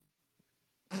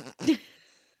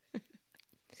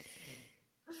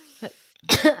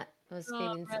was Oh,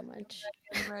 screaming so much.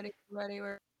 I'm ready.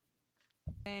 We're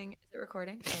recording. Is it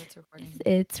recording? Oh, it's recording.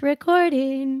 It's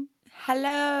recording.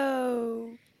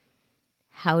 Hello.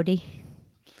 Howdy.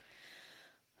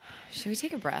 Should we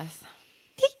take a breath?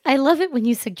 I love it when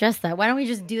you suggest that. Why don't we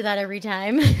just do that every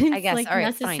time? I It's guess. like All right.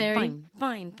 necessary.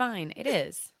 Fine. It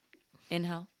is.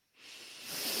 Inhale.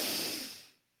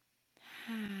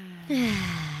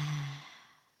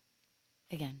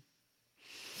 Again.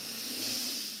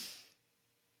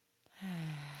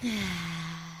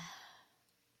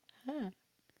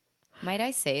 Might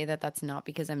I say that that's not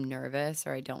because I'm nervous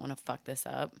or I don't want to fuck this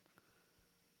up,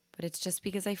 but it's just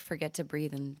because I forget to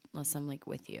breathe unless I'm like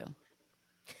with you.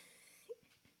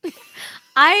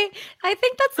 I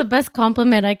think that's the best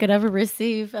compliment I could ever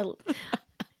receive.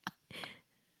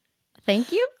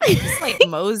 Thank you. Just like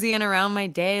moseying around my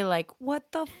day, like,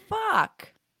 what the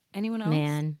fuck? Anyone else?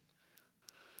 Man.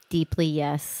 Deeply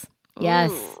yes. Ooh.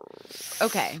 Yes.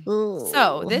 Okay. Ooh.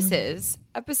 So this is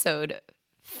episode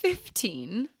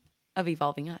 15 of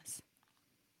Evolving Us.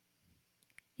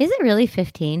 Is it really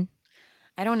 15?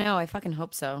 I don't know. I fucking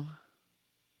hope so.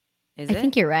 Is I it?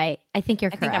 think you're right. I think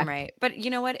you're I correct. think I'm right. But you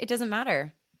know what? It doesn't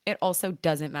matter. It also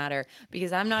doesn't matter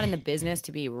because I'm not in the business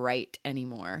to be right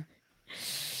anymore.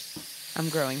 I'm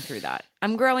growing through that.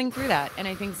 And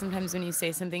I think sometimes when you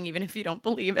say something, even if you don't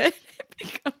believe it, it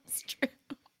becomes true.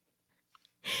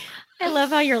 I love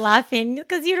how you're laughing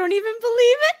because you don't even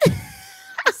believe it.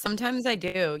 Sometimes I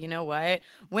do. You know what?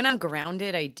 When I'm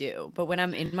grounded, I do. But when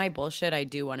I'm in my bullshit, I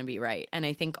do want to be right. And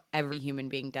I think every human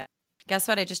being does. Guess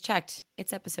what? I just checked.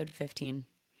 It's episode 15.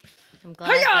 I'm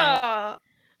glad.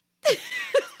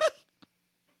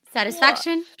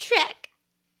 Satisfaction? Check.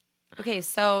 Okay,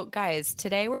 so guys,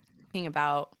 today we're talking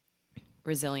about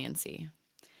resiliency.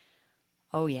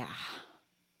 Oh, yeah.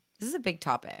 This is a big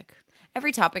topic.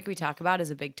 Every topic we talk about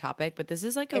is a big topic, but this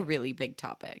is like a really big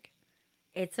topic.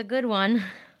 It's a good one.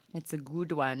 It's a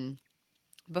good one.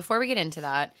 Before we get into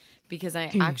that, because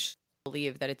I actually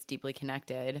believe that it's deeply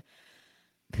connected,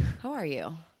 how are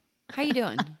you? How you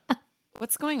doing?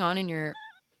 What's going on in your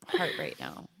heart right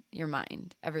now? Your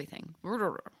mind, everything.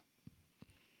 The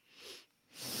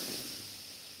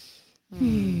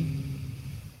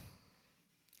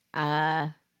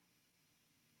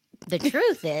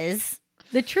truth is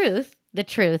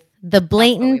the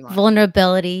blatant want.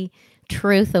 vulnerability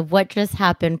truth of what just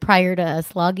happened prior to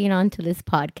us logging on to this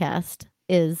podcast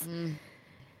is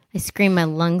I screamed my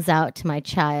lungs out to my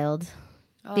child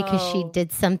because she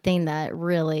did something that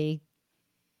really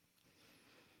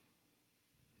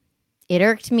it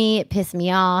irked me, it pissed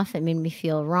me off, it made me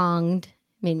feel wronged,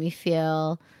 made me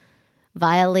feel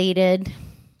violated.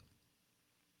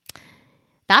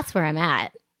 That's where I'm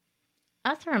at.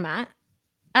 That's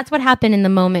what happened in the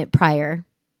moment prior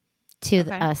to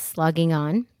us logging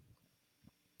on.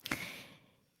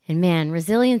 And man,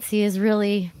 resiliency is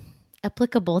really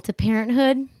applicable to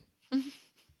parenthood.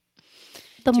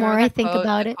 The more I think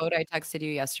about it. The quote I texted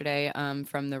you yesterday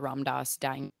from the Ram Dass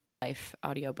Dying Life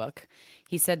audiobook.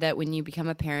 He said that when you become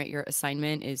a parent, your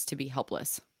assignment is to be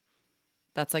helpless.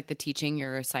 That's like the teaching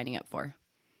you're signing up for.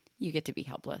 You get to be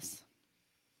helpless.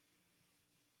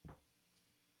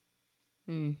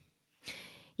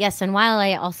 Yes, and while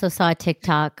I also saw a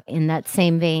TikTok in that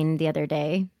same vein the other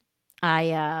day,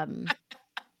 I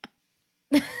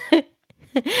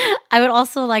I would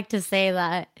also like to say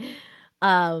that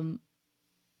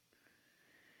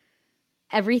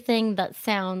everything that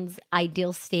sounds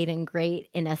ideal state and great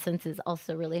in essence is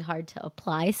also really hard to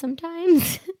apply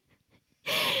sometimes.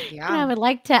 Yeah. And I would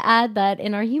like to add that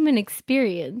in our human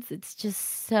experience, it's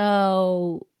just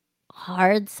so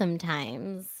hard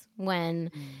sometimes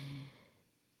when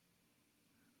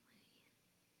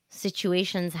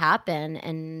situations happen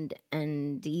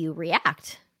and you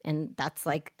react, and that's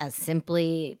like as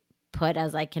simply put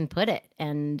as I can put it.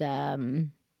 And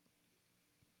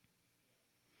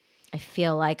I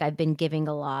feel like I've been giving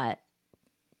a lot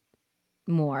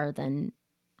more than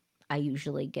I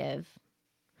usually give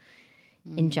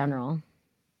in general.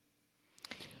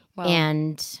 Well,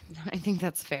 and I think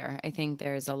that's fair. I think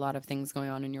there's a lot of things going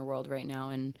on in your world right now,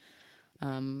 and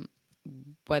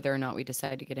whether or not we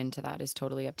decide to get into that is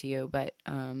totally up to you. But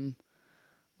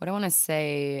what I want to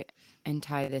say and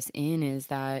tie this in is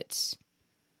that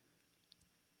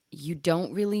you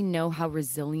don't really know how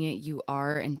resilient you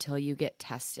are until you get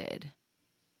tested.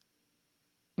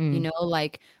 You know,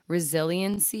 like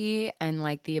resiliency and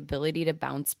like the ability to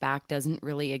bounce back doesn't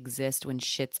really exist when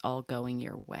shit's all going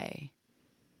your way.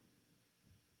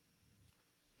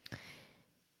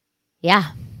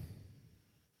 Yeah.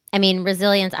 I mean,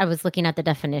 resilience, I was looking at the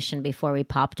definition before we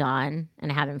popped on,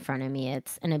 and I have in front of me,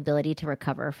 it's an ability to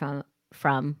recover from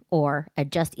from or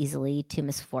adjust easily to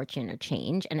misfortune or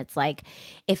change. And it's like,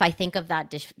 if I think of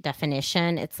that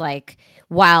definition, it's like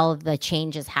while the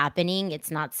change is happening,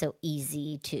 it's not so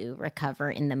easy to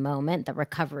recover in the moment. The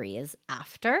recovery is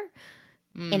after.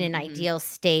 In an Mm-hmm. ideal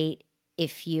state,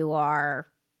 if you are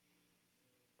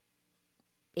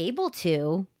able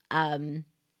to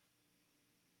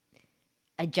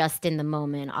adjust in the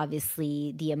moment,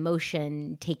 obviously the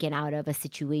emotion taken out of a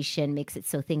situation makes it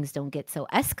so things don't get so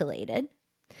escalated.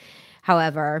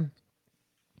 However,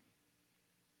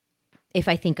 if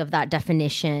I think of that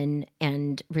definition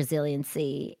and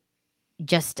resiliency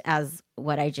just as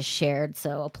what I just shared,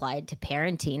 so applied to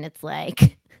parenting, it's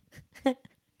like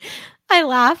I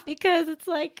laugh because it's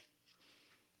like,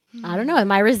 I don't know,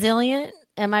 am I resilient?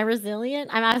 Am I resilient?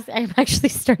 I'm actually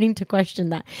starting to question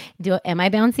that. Am I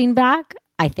bouncing back?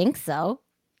 I think so.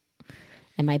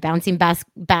 Am I bouncing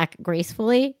back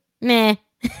gracefully? Meh.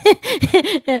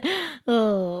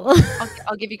 Oh.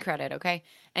 I'll give you credit, okay?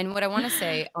 And what I want to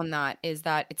say on that is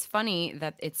that it's funny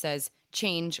that it says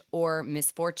change or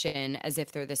misfortune as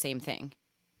if they're the same thing.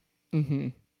 Mm-hmm.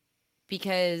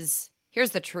 Because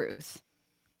here's the truth.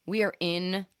 We are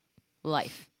in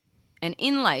life. And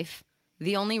in life,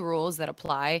 the only rules that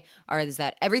apply are is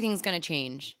that everything's going to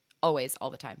change always all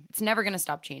the time. It's never going to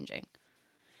stop changing.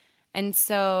 And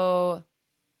so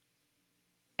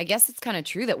I guess it's kind of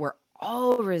true that we're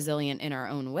all resilient in our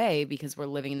own way because we're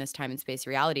living in this time and space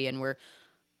reality and we're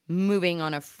moving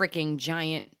on a freaking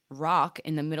giant rock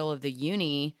in the middle of the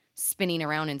uni, spinning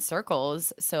around in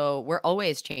circles. So we're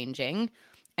always changing.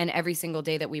 And every single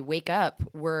day that we wake up,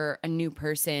 we're a new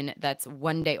person that's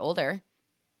one day older.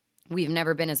 We've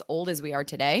never been as old as we are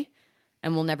today,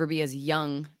 and we'll never be as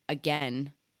young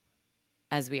again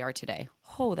as we are today.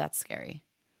 Oh, that's scary,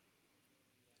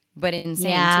 but insane too.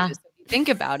 Yeah. So if you think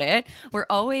about it, we're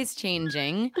always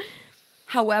changing.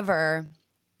 However,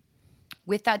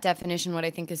 with that definition, what I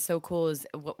think is so cool is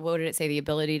what did it say? The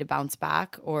ability to bounce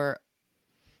back or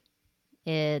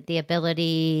The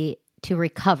ability to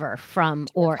recover from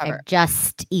to or recover,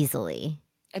 adjust easily.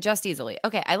 adjust easily.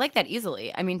 Okay, I like that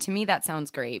easily. I mean, to me, that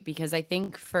sounds great because I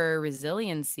think for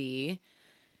resiliency,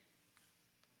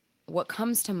 what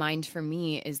comes to mind for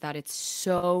me is that it's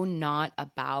so not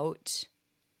about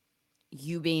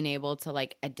you being able to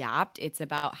like adapt. It's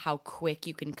about how quick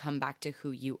you can come back to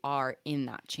who you are in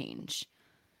that change.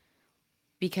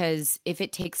 Because if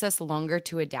it takes us longer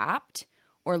to adapt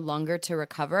or longer to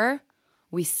recover,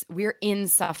 we're in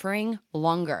suffering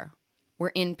longer. We're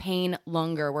in pain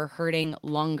longer. We're hurting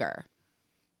longer.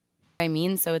 I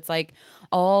mean, so it's like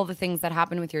all the things that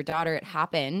happened with your daughter, it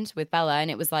happened with Bella,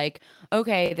 and it was like,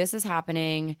 okay, this is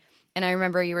happening. And I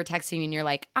remember you were texting me and you're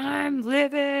like, I'm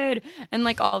livid, and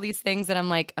like all these things. And I'm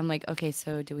like, okay,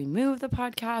 so do we move the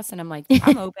podcast? And I'm like,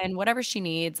 I'm open, whatever she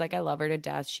needs. Like, I love her to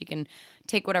death. She can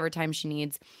take whatever time she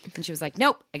needs. And she was like,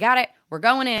 nope, I got it. We're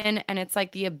going in. And it's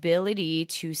like the ability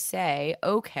to say,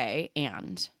 okay,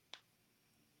 and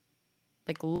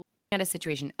like looking at a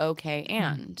situation, okay,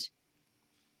 and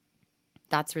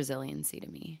that's resiliency to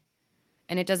me.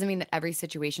 And it doesn't mean that every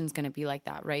situation is going to be like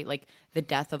that, right? Like the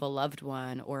death of a loved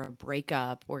one or a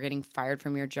breakup or getting fired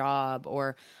from your job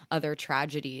or other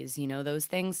tragedies, those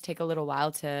things take a little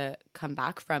while to come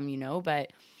back from,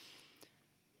 but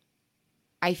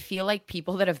I feel like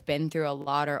people that have been through a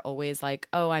lot are always like,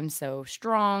 oh, I'm so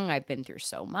strong. I've been through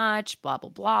so much, blah, blah,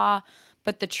 blah.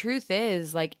 But the truth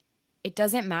is, like, it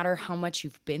doesn't matter how much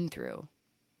you've been through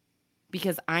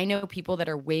because I know people that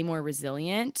are way more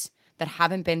resilient that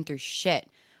haven't been through shit,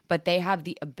 but they have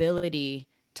the ability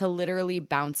to literally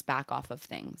bounce back off of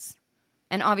things.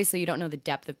 And obviously, you don't know the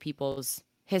depth of people's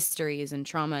histories and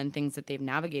trauma and things that they've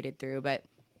navigated through. But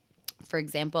for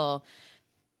example,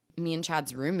 me and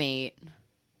Chad's roommate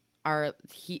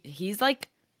he's like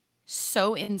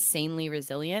so insanely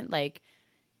resilient. Like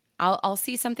I'll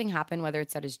see something happen, whether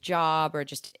it's at his job or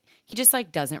just he just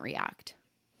like doesn't react.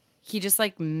 He just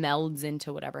like melds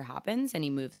into whatever happens and he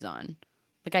moves on.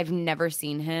 Like I've never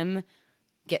seen him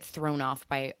get thrown off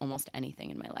by almost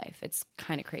anything in my life. It's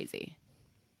kind of crazy.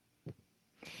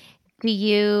 Do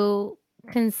you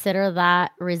consider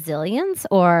that resilience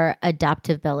or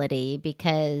adaptability?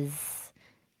 Because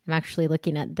I'm actually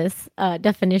looking at this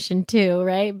definition too,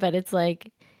 right? But it's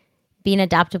like being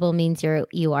adaptable means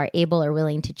you are able or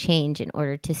willing to change in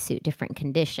order to suit different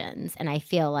conditions. And I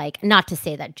feel like, not to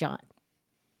say that John,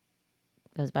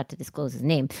 I was about to disclose his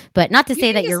name, but not to You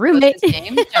say can that your disclose roommate, his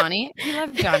name, Johnny. We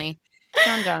love Johnny.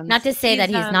 John not Johns. to say that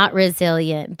he's not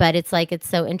resilient, but it's like it's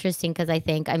so interesting because I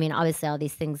think, I mean, obviously all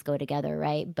these things go together,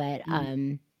 right? But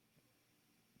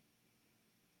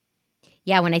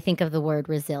yeah, when I think of the word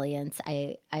resilience,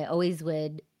 I always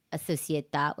would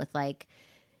associate that with like,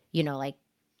 like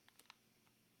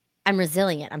I'm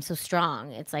resilient, I'm so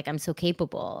strong. It's like I'm so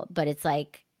capable, but it's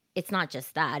like it's not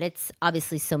just that. It's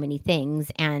obviously so many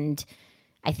things, and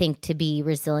I think to be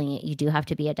resilient, you do have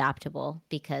to be adaptable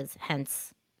because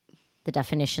hence the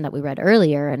definition that we read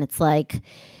earlier. And it's like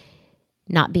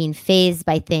not being phased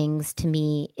by things to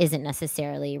me isn't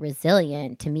necessarily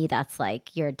resilient. To me, that's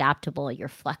like you're adaptable, you're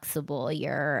flexible,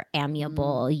 you're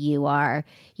amiable, you are,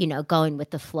 going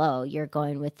with the flow. You're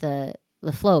going with the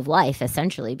flow of life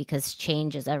essentially because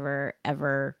change is ever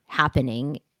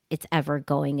happening. It's ever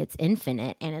going, it's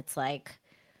infinite. And it's like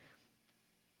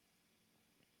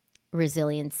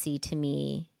resiliency to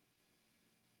me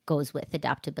goes with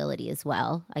adaptability as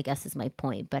well, I guess is my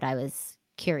point. But I was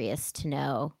curious to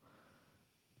know,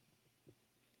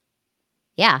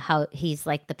 yeah, how he's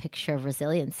like the picture of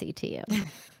resiliency to you.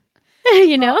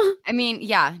 you Well, know? I mean,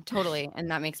 yeah, totally.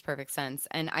 And that makes perfect sense.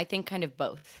 And I think kind of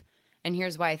both. And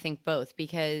here's why I think both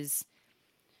because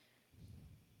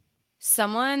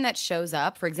someone that shows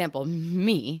up, for example,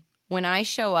 me, when I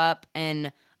show up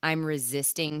and I'm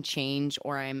resisting change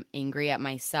or I'm angry at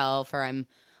myself or I'm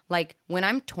like, when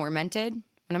I'm tormented,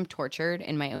 when I'm tortured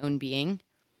in my own being,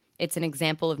 it's an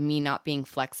example of me not being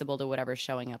flexible to whatever's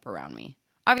showing up around me.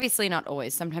 Obviously not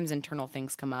always. Sometimes internal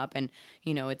things come up and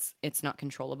it's not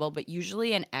controllable, but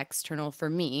usually an external for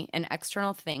me, an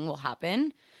external thing will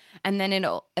happen and then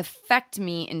it'll affect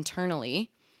me internally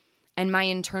and my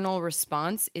internal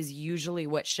response is usually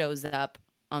what shows up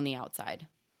on the outside.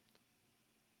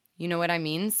 You know what I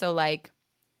mean? So like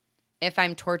if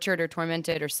I'm tortured or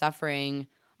tormented or suffering,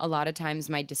 a lot of times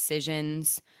my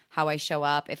decisions, how I show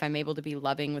up, if I'm able to be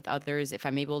loving with others, if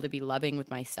I'm able to be loving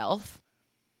with myself,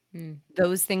 Mm.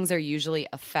 those things are usually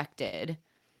affected.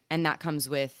 And that comes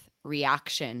with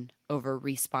reaction over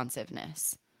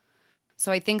responsiveness.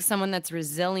 So I think someone that's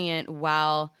resilient,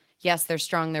 while yes, they're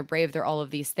strong, they're brave, they're all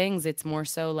of these things, it's more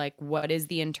so like what is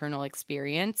the internal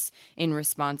experience in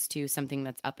response to something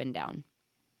that's up and down.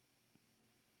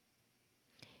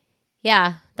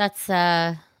 Yeah, that's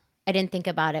I didn't think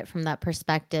about it from that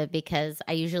perspective because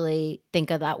I usually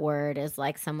think of that word as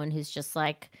like someone who's just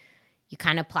like you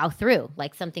kind of plow through.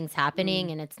 Like something's happening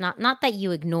Mm, and it's not that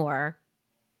you ignore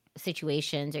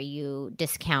situations or you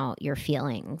discount your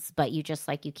feelings, but you just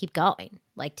like you keep going.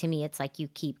 Like to me it's like you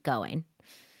keep going.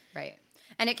 right.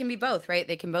 And it can be both, right?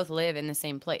 They can both live in the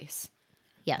same place.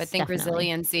 But Yes, think definitely.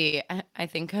 resiliency. I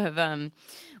think of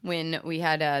when we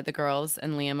had the girls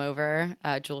and Liam over.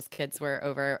 Jules' kids were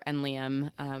over, and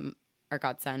Liam, our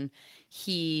godson,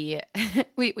 he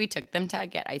we took them to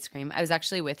get ice cream. I was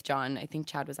actually with John. I think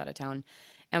Chad was out of town,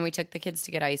 and we took the kids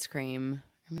to get ice cream.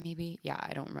 Or maybe, yeah,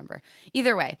 I don't remember.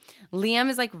 Either way, Liam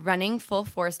is like running full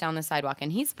force down the sidewalk,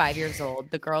 and he's 5 years old.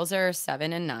 The girls are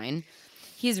 7 and 9.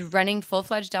 He's running full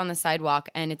fledged down the sidewalk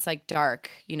and it's like dark,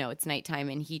 it's nighttime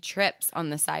and he trips on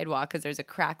the sidewalk because there's a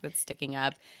crack that's sticking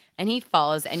up and he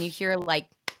falls and you hear like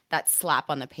that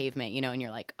slap on the pavement, and you're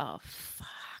like, oh,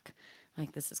 fuck.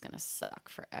 Like, this is going to suck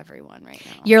for everyone right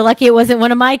now. You're lucky it wasn't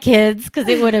one of my kids because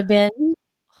it would have been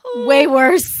way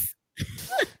worse.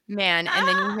 Man. And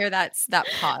then you hear that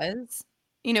pause,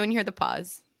 and you hear the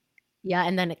pause. Yeah,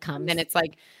 and then it And then comes. it's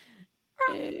like,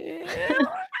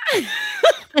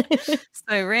 so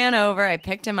I ran over, I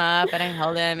picked him up and I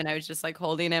held him and I was just like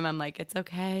holding him. I'm like, it's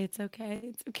okay, it's okay,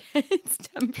 it's okay. It's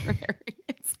temporary.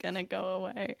 It's gonna go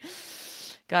away.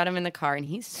 Got him in the car and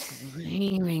he's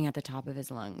screaming at the top of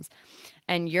his lungs.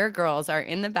 And your girls are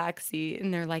in the back seat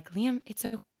and they're like, Liam, it's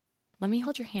okay. Let me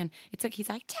hold your hand. It's okay. He's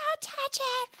like, don't touch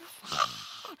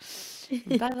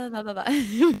it. Blah, blah, blah, blah, blah.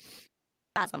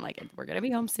 So I'm like, we're gonna be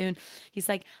home soon. He's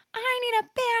like, I need a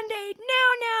band-aid. No,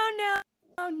 no,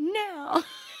 no, no.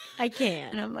 I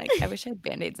can't. And I'm like, I wish I had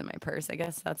band-aids in my purse. I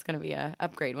guess that's gonna be a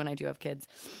upgrade when I do have kids.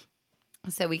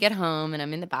 So we get home and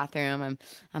I'm in the bathroom.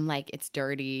 I'm like, it's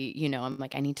dirty, I'm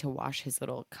like, I need to wash his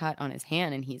little cut on his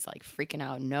hand. And he's like freaking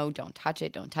out. No, don't touch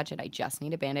it. Don't touch it. I just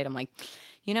need a band-aid. I'm like,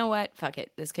 you know what? Fuck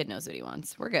it. This kid knows what he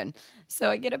wants. We're good.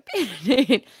 So I get a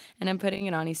band-aid and I'm putting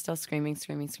it on. He's still screaming,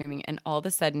 screaming, screaming. And all of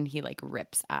a sudden he like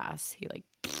rips ass. He like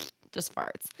just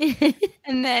farts.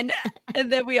 And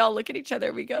then we all look at each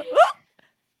other. We go, "Ah!"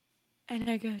 And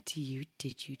I go,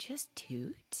 did you just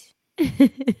toot?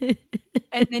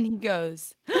 And then he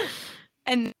goes,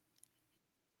 and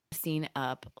scene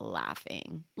up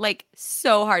laughing like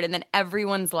so hard. And then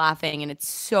everyone's laughing and it's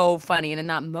so funny. And in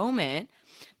that moment,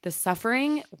 the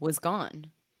suffering was gone.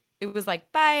 It was like,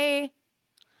 bye.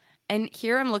 And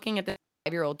here I'm looking at the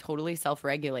 5-year-old totally self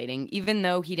regulating, even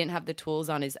though he didn't have the tools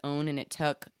on his own and it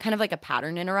took kind of like a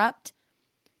pattern interrupt.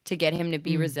 to get him to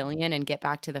be resilient and get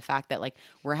back to the fact that like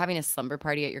we're having a slumber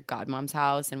party at your godmom's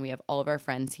house and we have all of our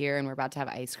friends here and we're about to have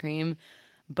ice cream.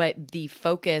 But the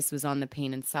focus was on the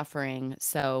pain and suffering.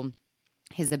 So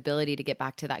his ability to get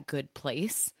back to that good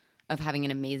place of having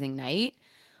an amazing night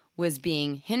was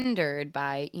being hindered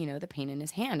by, the pain in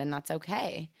his hand, and that's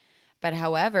okay. But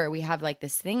however, we have like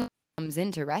this thing that comes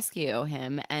in to rescue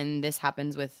him, and this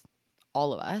happens with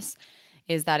all of us,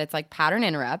 is that it's like pattern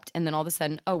interrupt, and then all of a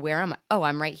sudden, oh, where am I? Oh,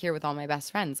 I'm right here with all my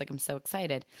best friends. Like I'm so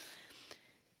excited.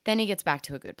 Then he gets back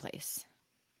to a good place.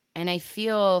 And I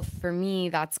feel for me,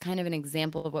 that's kind of an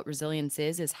example of what resilience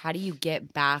is how do you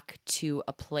get back to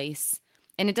a place?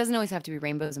 And it doesn't always have to be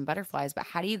rainbows and butterflies, but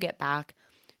how do you get back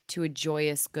to a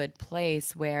joyous, good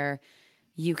place where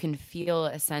you can feel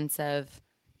a sense of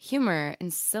humor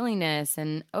and silliness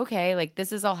and okay, like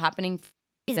this is all happening for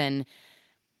a reason.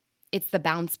 It's the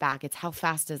bounce back. It's how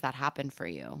fast does that happen for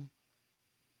you?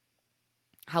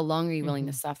 How long are you willing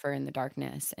to suffer in the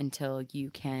darkness until you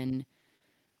can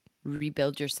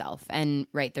rebuild yourself? And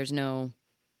right, there's no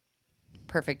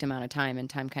perfect amount of time, and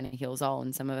time kind of heals all,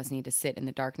 and some of us need to sit in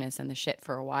the darkness and the shit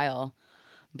for a while.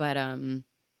 But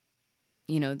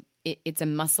it's a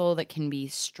muscle that can be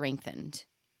strengthened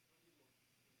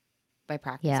by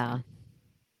Yeah. practicing.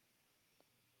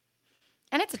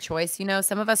 And it's a choice,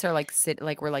 some of us are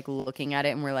like we're like looking at it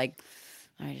and we're like,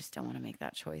 I just don't want to make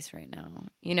that choice right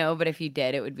now. But if you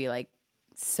did, it would be like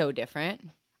so different.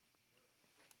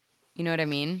 You know what I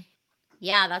mean?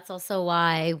 Yeah, that's also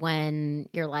why when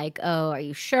you're like, "Oh, are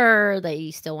you sure that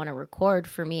you still wanna record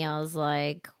for me?" I was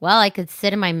like, "Well, I could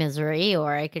sit in my misery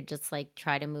or I could just, like,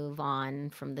 try to move on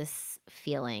from this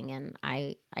feeling," and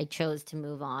I chose to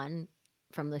move on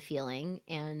from the feeling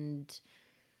and,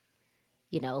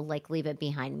 like, leave it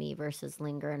behind me versus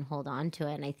linger and hold on to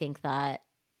it, and I think that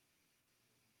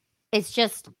it's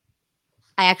just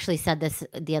I actually said this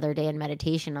the other day in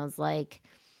meditation. I was like,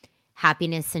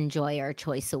 "Happiness and joy are a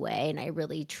choice away," and I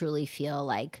really truly feel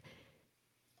like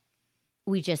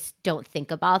we just don't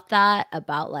think about that,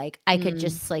 about like I could Mm,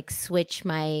 just like switch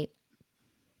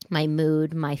my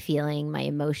mood, my feeling, my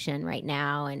emotion right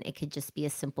now, and it could just be a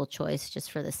simple choice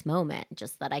just for this moment,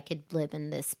 just that I could live in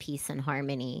this peace and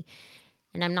harmony.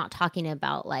 And I'm not talking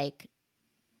about like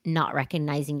not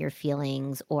recognizing your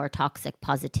feelings or toxic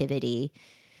positivity,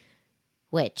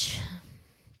 which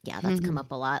yeah, that's come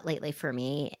up a lot lately for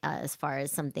me, as far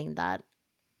as something that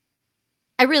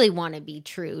I really want to be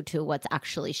true to what's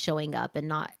actually showing up and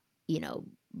not, you know,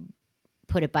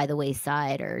 put it by the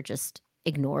wayside or just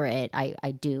ignore it.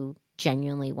 I do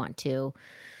genuinely want to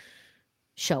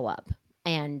show up.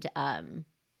 And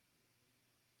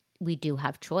we do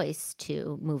have choice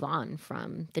to move on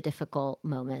from the difficult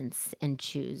moments and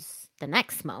choose the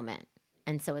next moment.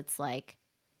 And so it's like,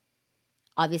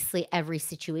 obviously, every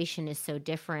situation is so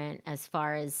different as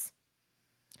far as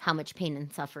how much pain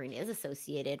and suffering is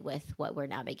associated with what we're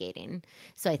navigating.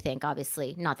 So I think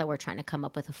obviously not that we're trying to come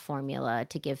up with a formula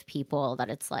to give people that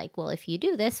it's like, well, if you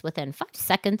do this within 5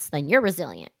 seconds, then you're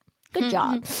resilient. Good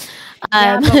job.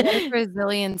 yeah, Um, but what if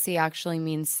resiliency actually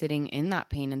means sitting in that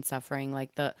pain and suffering?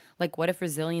 Like what if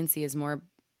resiliency is more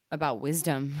about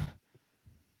wisdom?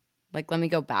 Like let me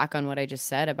go back on what I just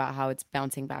said about how it's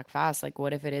bouncing back fast. Like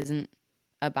what if it isn't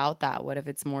about that? What if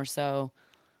it's more so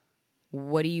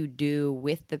what do you do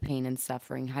with the pain and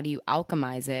suffering? How do you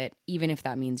alchemize it, even if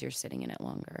that means you're sitting in it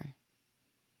longer?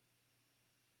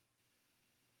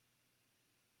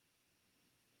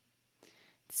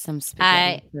 Some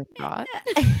spaghetti I for thought.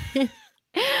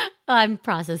 I'm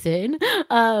processing.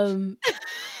 Um,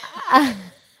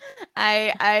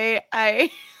 I, I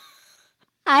I,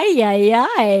 ay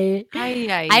ay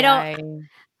I don't ay.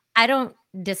 I don't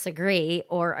disagree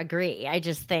or agree. I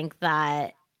just think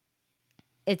that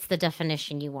it's the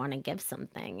definition you want to give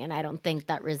something. And I don't think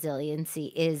that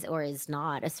resiliency is or is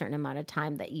not a certain amount of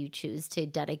time that you choose to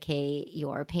dedicate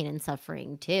your pain and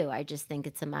suffering to. I just think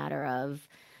it's a matter of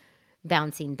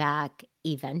bouncing back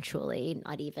eventually,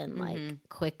 not even like Mhm.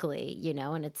 quickly,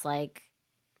 and it's like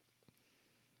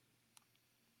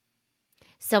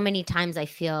so many times I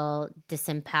feel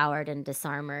disempowered and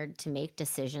disarmored to make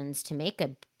decisions, to make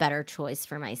a better choice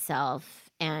for myself.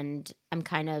 And I'm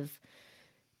kind of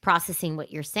processing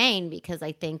what you're saying because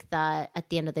I think that at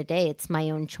the end of the day, it's my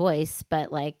own choice.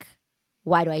 But like,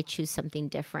 why do I choose something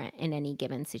different in any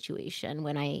given situation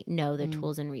when I know the Mm.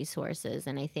 tools and resources?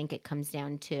 And I think it comes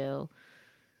down to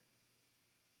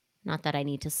not that I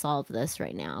need to solve this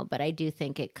right now, but I do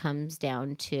think it comes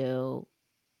down to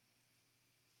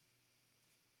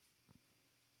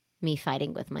me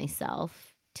fighting with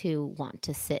myself to want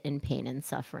to sit in pain and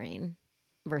suffering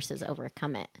versus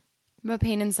overcome it. But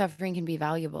pain and suffering can be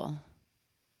valuable.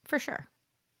 For sure.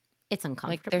 It's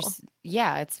Like uncomfortable. there's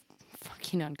yeah, it's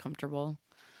fucking uncomfortable.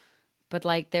 But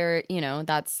like there,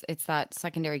 that's it's that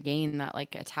secondary gain, that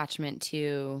like attachment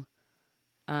to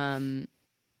um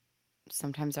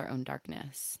sometimes our own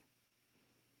darkness,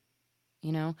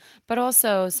 you know? But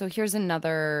also, so here's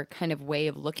another kind of way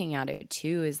of looking at it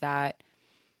too, is that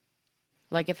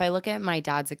like if I look at my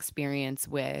dad's experience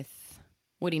with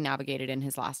what he navigated in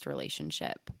his last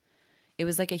relationship, it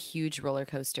was like a huge roller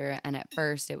coaster. And at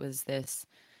first, it was this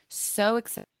so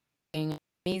exciting,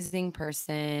 amazing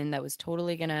person that was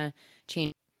totally going to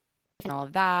change and all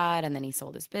of that. And then he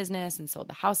sold his business and sold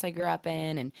the house I grew up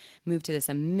in and moved to this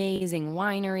amazing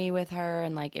winery with her.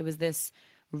 And like it was this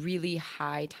really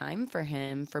high time for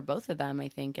him, for both of them, I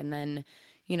think. And then,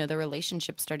 the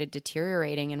relationship started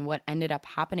deteriorating. And what ended up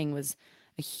happening was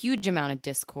a huge amount of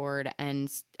discord and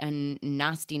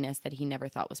nastiness that he never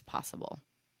thought was possible.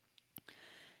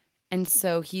 And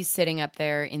so he's sitting up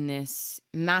there in this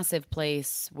massive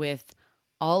place with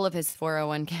all of his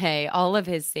 401k, all of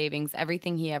his savings,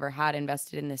 everything he ever had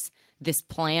invested in this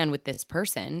plan with this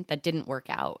person that didn't work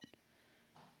out.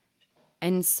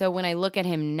 And so when I look at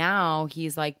him now,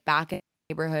 he's like back in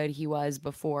the neighborhood he was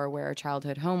before, where our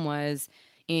childhood home was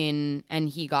in, and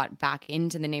he got back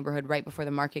into the neighborhood right before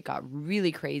the market got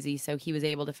really crazy. So he was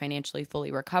able to financially fully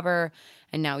recover,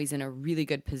 and now he's in a really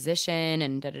good position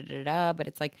and da da da da. But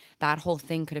it's like that whole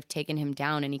thing could have taken him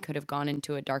down, and he could have gone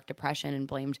into a dark depression and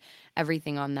blamed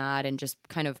everything on that and just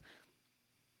kind of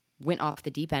went off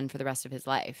the deep end for the rest of his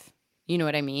life. You know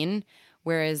what I mean?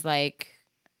 Whereas like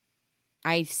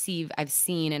I've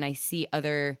seen and I see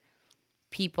other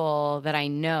people that I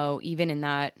know, even in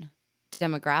that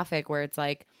demographic, where it's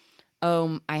like,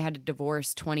 oh, I had a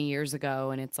divorce 20 years ago.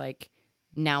 And it's like,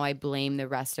 now I blame the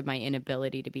rest of my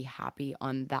inability to be happy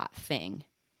on that thing.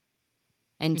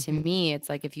 And to Mm-hmm. me, it's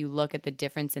like, if you look at the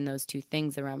difference in those two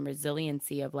things around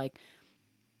resiliency, of like,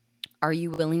 are you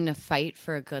willing to fight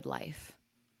for a good life?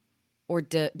 Or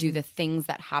do Mm. the things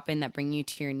that happen that bring you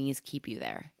to your knees keep you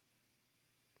there?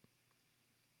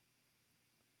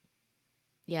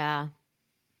 Yeah.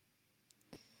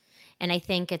 And I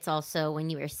think it's also when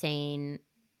you were saying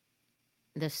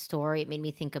the story, it made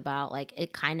me think about like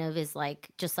it kind of is like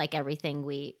just like everything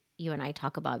you and I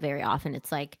talk about very often.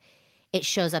 It's like it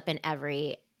shows up in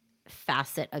every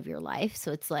facet of your life.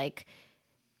 So it's like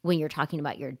when you're talking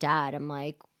about your dad, I'm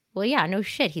like, well, yeah, no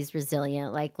shit, he's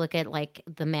resilient. Like, look at like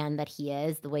the man that he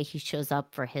is, the way he shows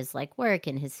up for his like work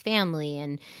and his family,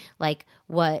 and like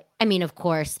what I mean. Of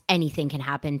course, anything can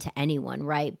happen to anyone,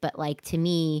 right? But like to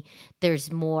me,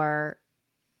 there's more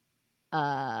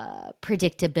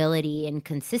predictability and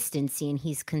consistency, and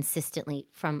he's consistently,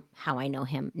 from how I know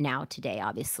him now today,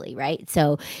 obviously, right?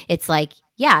 So it's like,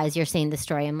 yeah, as you're saying the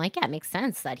story, I'm like, yeah, it makes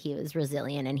sense that he was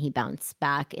resilient and he bounced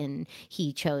back and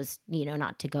he chose,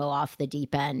 not to go off the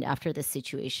deep end after the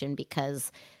situation,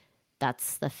 because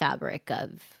that's the fabric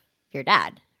of your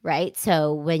dad, right?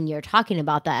 So when you're talking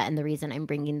about that, and the reason I'm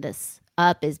bringing this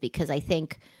up is because I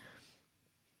think,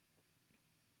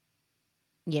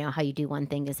 how you do one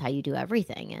thing is how you do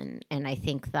everything. And I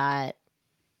think that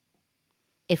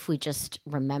if we just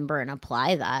remember and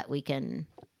apply that, we can,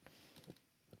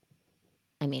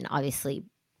 I mean, obviously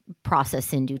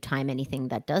process in due time anything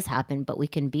that does happen, but we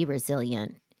can be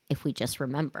resilient if we just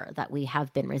remember that we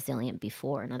have been resilient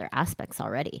before in other aspects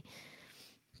already.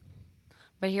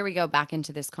 But here we go back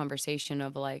into this conversation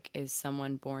of like, is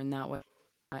someone born that way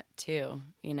too?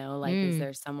 Like, is Mm.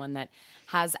 there someone that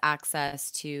has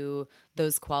access to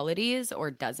those qualities or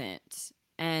doesn't?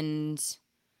 And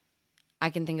I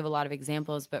can think of a lot of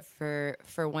examples, but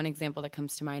for one example that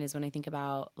comes to mind is when I think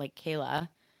about like Kayla,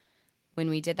 when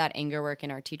we did that anger work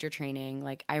in our teacher training.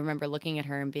 Like I remember looking at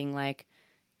her and being like,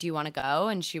 do you want to go?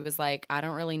 And she was like, I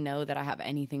don't really know that I have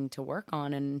anything to work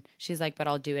on. And she's like, but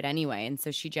I'll do it anyway. And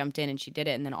so she jumped in and she did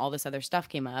it. And then all this other stuff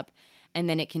came up. And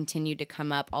then it continued to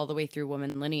come up all the way through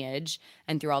Woman Lineage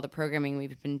and through all the programming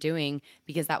we've been doing,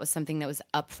 because that was something that was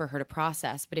up for her to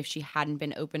process. But if she hadn't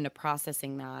been open to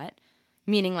processing that,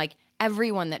 meaning like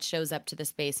everyone that shows up to the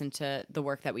space and to the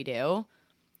work that we do,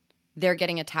 they're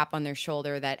getting a tap on their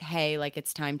shoulder that, hey, like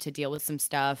it's time to deal with some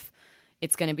stuff.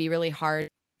 It's going to be really hard,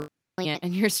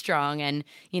 and you're strong, and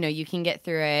you can get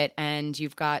through it, and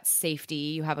you've got safety,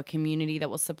 you have a community that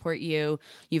will support you,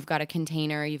 you've got a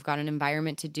container, you've got an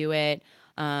environment to do it,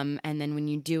 and then when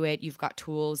you do it, you've got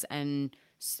tools and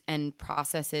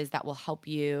processes that will help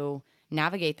you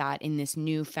navigate that in this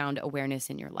newfound awareness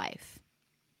in your life,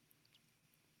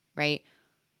 right?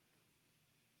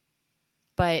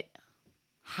 But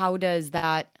how does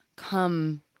that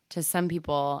come to some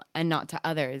people and not to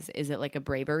others? Is it like a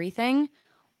bravery thing,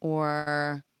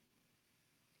 or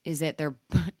is it their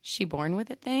she born with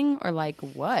it thing or like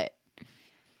what?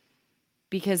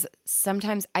 Because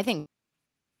sometimes I think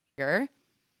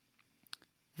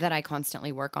that I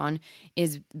constantly work on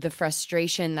is the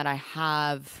frustration that I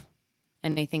have,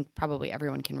 and I think probably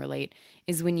everyone can relate,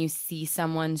 is when you see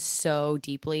someone so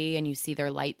deeply and you see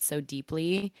their light so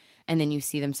deeply, and then you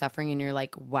see them suffering and you're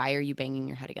like, why are you banging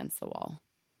your head against the wall?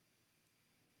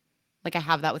 Like I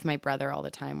have that with my brother all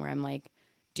the time where I'm like,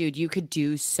 dude, you could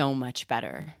do so much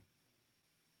better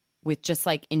with just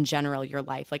like in general your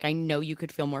life. Like I know you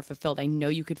could feel more fulfilled. I know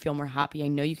you could feel more happy. I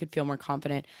know you could feel more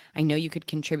confident. I know you could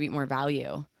contribute more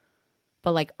value.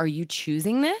 But like, are you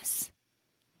choosing this?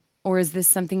 Or is this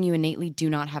something you innately do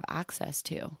not have access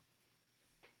to?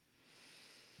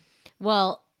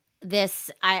 Well,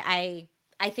 this I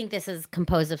think this is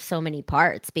composed of so many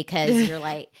parts because you're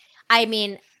like, I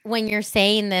mean, when you're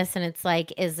saying this and it's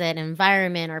like, is it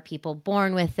environment? Are people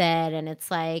born with it? And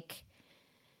it's like,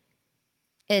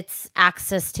 it's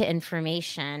access to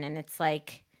information, and it's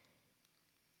like,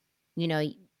 you know,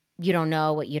 you don't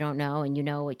know what you don't know, and you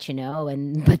know what you know,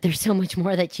 and but there's so much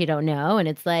more that you don't know, and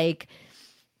it's like,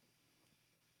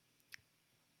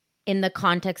 in the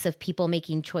context of people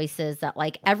making choices that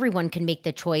like everyone can make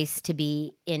the choice to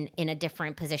be in a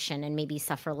different position and maybe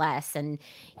suffer less. And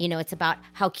it's about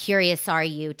how curious are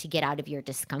you to get out of your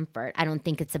discomfort. I don't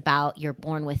think it's about you're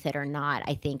born with it or not.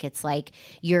 I think it's like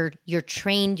you're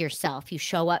trained yourself, you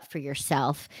show up for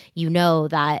yourself, you know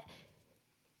that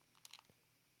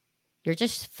you're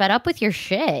just fed up with your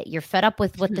shit, you're fed up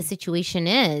with what the situation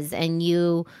is, and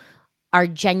you are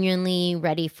genuinely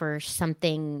ready for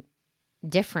something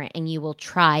different, and you will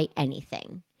try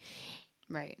anything.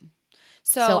 Right.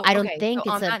 So So, I don't okay. So think it's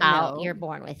on that about note, you're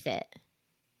born with it.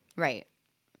 right.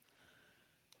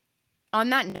 On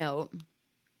that note,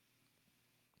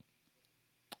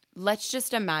 let's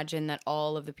just imagine that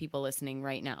all of the people listening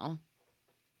right now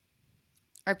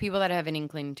are people that have an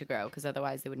inkling to grow because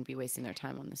otherwise they wouldn't be wasting their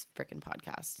time on this freaking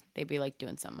podcast. They'd be like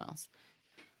doing something else.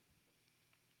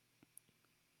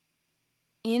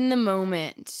 In the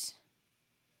moment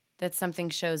that something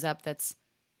shows up that's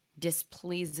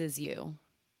displeases you,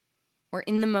 or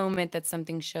in the moment that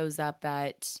something shows up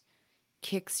that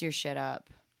kicks your shit up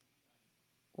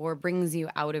or brings you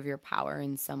out of your power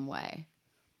in some way,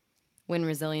 when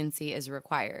resiliency is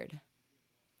required,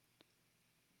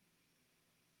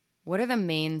 what are the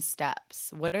main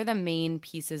steps? What are the main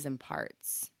pieces and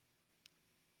parts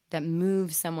that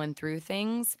move someone through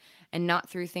things, and not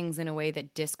through things in a way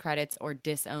that discredits or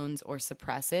disowns or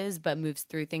suppresses, but moves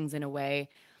through things in a way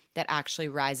that actually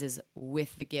rises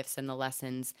with the gifts and the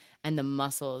lessons and the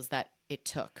muscles that it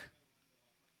took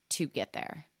to get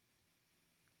there?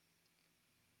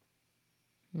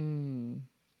 Hmm.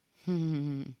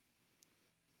 Well,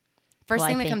 First I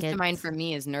thing that think comes to mind it's, for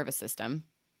me is nervous system.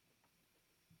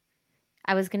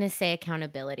 I was going to say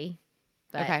accountability,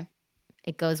 but Okay.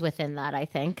 it goes within that, I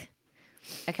think.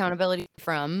 Accountability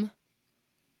from,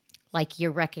 Like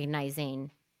you're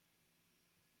recognizing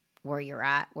where you're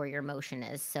at, where your emotion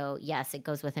is. So, yes, it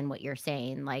goes within what you're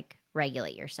saying, like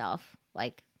regulate yourself.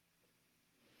 Like,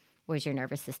 where's your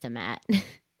nervous system at? Are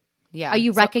yeah.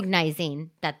 you So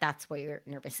recognizing that that's where your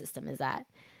nervous system is at?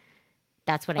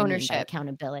 That's what I mean by ownership.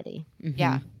 accountability.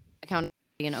 Yeah. Accountability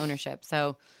and ownership.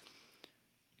 So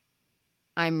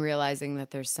I'm realizing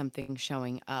that there's something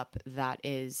showing up that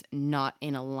is not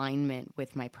in alignment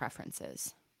with my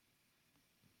preferences.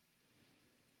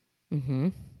 Mm-hmm.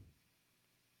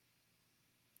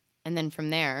 And then from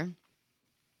there,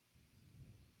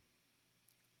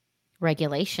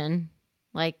 Regulation,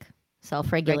 like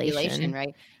self regulation, regulation.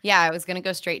 right? Yeah, I was going to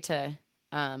go straight to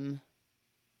um,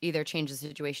 either change the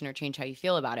situation or change how you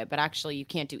feel about it. But actually, you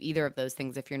can't do either of those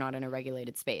things if you're not in a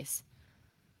regulated space.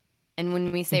 And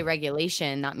when we say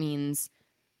regulation, that means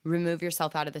remove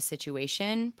yourself out of the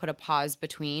situation, put a pause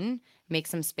between, make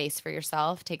some space for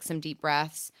yourself, take some deep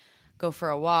breaths, go for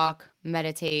a walk,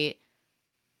 meditate,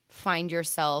 find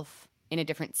yourself in a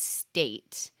different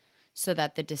state so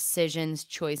that the decisions,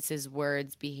 choices,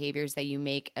 words, behaviors that you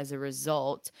make as a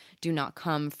result do not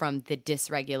come from the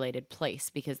dysregulated place,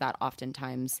 because that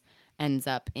oftentimes ends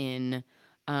up in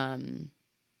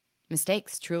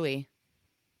mistakes, truly.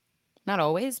 Not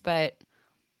always, but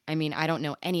I mean, I don't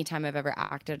know any time I've ever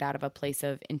acted out of a place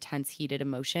of intense, heated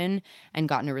emotion and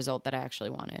gotten a result that I actually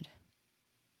wanted.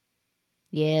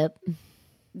 Yep.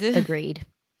 Oh Agreed.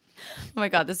 my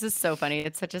God, this is so funny.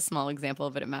 It's such a small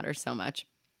example, but it matters so much.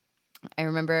 I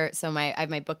remember, so I have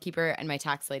my bookkeeper and my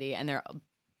tax lady, and they're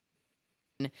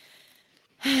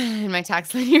and my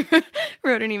tax lady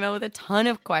wrote an email with a ton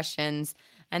of questions.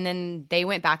 And then they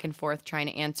went back and forth trying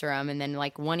to answer them. And then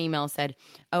like one email said,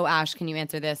 "Oh, Ash, can you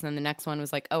answer this?" And then the next one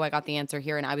was like, "Oh, I got the answer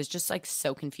here." And I was just like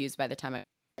so confused by the time I got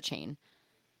the chain.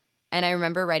 And I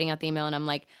remember writing out the email and I'm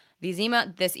like,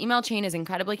 this email chain is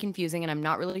incredibly confusing and I'm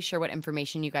not really sure what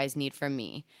information you guys need from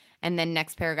me. And then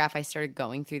next paragraph I started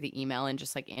going through the email and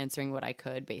just like answering what I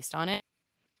could based on it.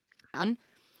 And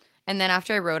then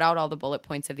after I wrote out all the bullet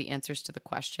points of the answers to the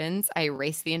questions, I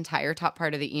erased the entire top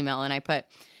part of the email and I put,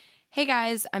 "Hey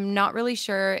guys, I'm not really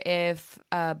sure if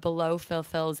below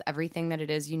fulfills everything that it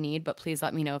is you need, but please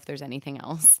let me know if there's anything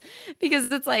else."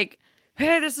 Because it's like,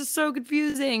 "Hey, this is so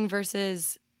confusing,"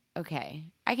 versus, "Okay,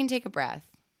 I can take a breath.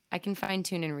 I can fine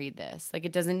tune and read this."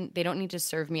 Like they don't need to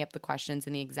serve me up the questions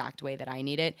in the exact way that I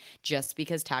need it just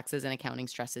because taxes and accounting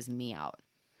stresses me out,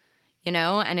 you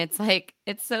know? And it's like,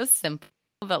 it's so simple,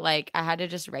 but like I had to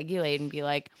just regulate and be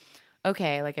like,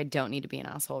 okay, like I don't need to be an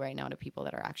asshole right now to people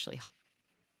that are actually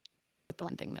the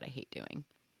one thing that I hate doing.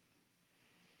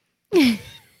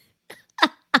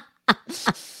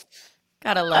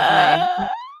 Gotta love my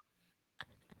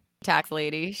tax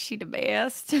lady. She the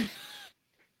best.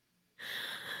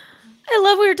 I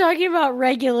love we were talking about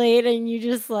regulate and you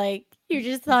just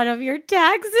thought of your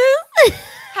taxes.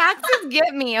 Taxes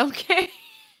get me, okay?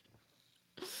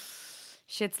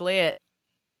 Shit's lit.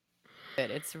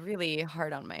 It's really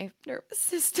hard on my nervous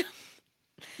system.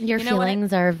 Your You know what?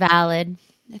 feelings are valid.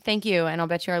 Thank you. And I'll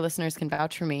bet you our listeners can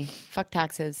vouch for me. Fuck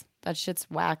taxes. That shit's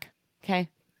whack. Okay?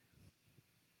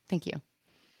 Thank you.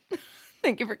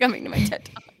 Thank you for coming to my TED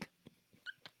Talk.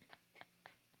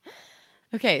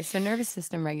 Okay, so nervous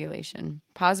system regulation.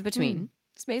 Pause between,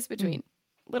 space between,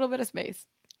 little bit of space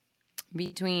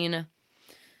between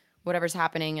whatever's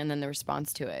happening and then the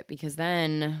response to it. Because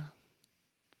then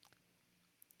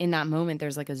in that moment,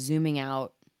 there's like a zooming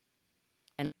out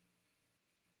and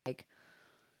like,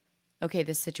 okay,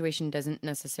 this situation doesn't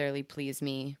necessarily please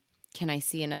me. Can I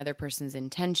see another person's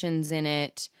intentions in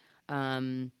it?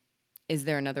 Is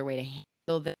there another way to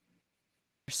handle the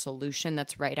solution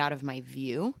that's right out of my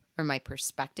view or my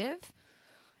perspective?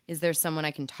 Is there someone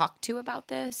I can talk to about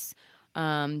this?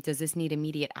 Does this need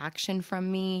immediate action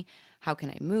from me? How can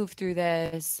I move through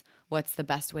this? What's the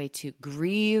best way to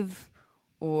grieve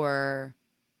or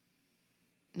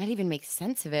not even make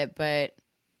sense of it, but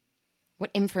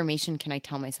what information can I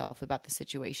tell myself about the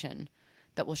situation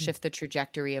that will shift the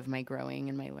trajectory of my growing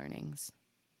and my learnings?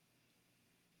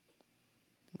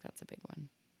 I think that's a big one.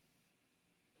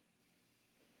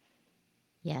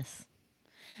 Yes.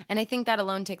 And I think that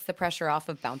alone takes the pressure off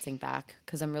of bouncing back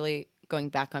because I'm really going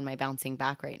back on my bouncing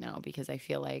back right now because I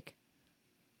feel like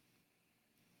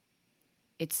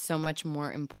it's so much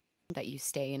more important that you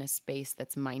stay in a space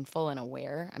that's mindful and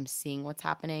aware. I'm seeing what's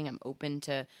happening. I'm open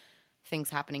to things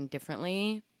happening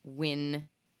differently when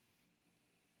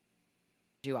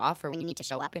you off or when you need to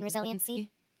show up in resiliency.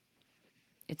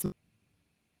 It's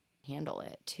handle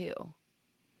it too.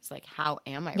 It's like, how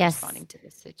am I Yes. responding to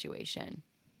this situation?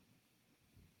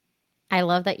 I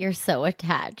love that you're so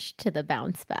attached to the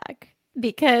bounce back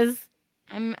because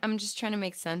I'm just trying to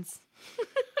make sense.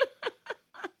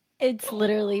 it's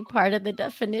literally part of the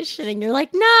definition. And you're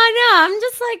like, no, I'm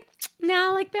just like,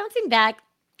 no, like bouncing back.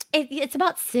 It's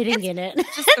about sitting in it.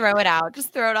 Just throw it out.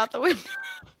 Just throw it out the window.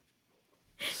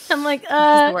 I'm like,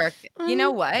 Does the work. You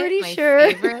know I'm what? pretty My sure.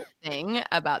 favorite thing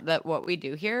about what we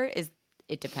do here is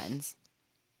it depends.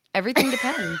 Everything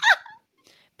depends.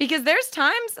 Because there's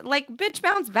times like, bitch,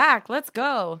 bounce back. Let's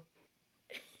go.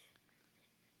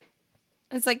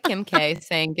 It's like Kim K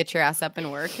saying, "Get your ass up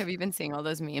and work." Have you been seeing all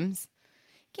those memes?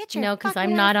 Get your No, because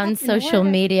fucking I'm ass not on up and social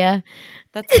work. media.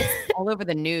 It's all over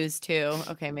the news too.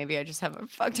 Okay, maybe I just have a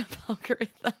fucked up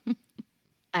algorithm.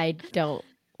 I don't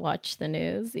watch the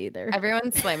news either.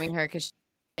 Everyone's slamming her because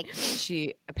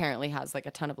she apparently has like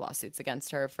a ton of lawsuits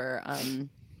against her for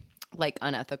like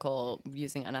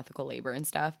using unethical labor and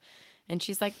stuff. And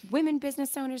she's like, "Women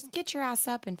business owners, get your ass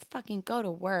up and fucking go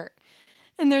to work."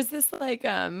 And there's this like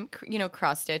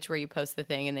cross stitch where you post the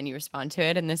thing and then you respond to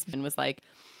it. And this man was like,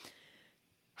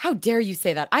 "How dare you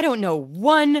say that? I don't know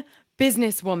one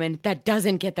businesswoman that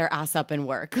doesn't get their ass up and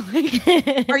work.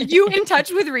 Like, are you in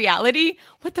touch with reality?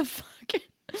 What the fuck?"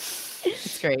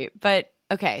 It's great. But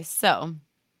okay, so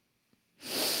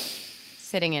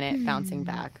sitting in it, bouncing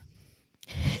back,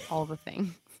 all the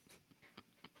things.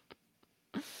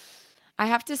 I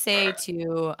have to say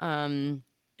too,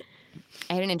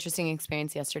 I had an interesting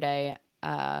experience yesterday,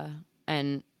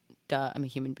 and duh, I'm a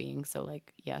human being, so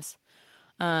like, yes.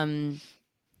 Um,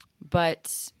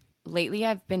 but lately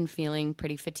I've been feeling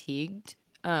pretty fatigued,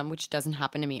 which doesn't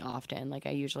happen to me often. Like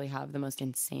I usually have the most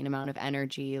insane amount of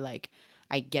energy. Like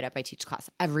I get up, I teach class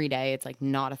every day. It's like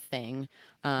not a thing.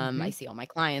 Mm-hmm. I see all my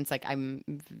clients. Like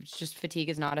it's just fatigue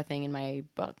is not a thing in my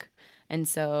book. And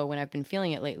so when I've been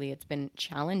feeling it lately, it's been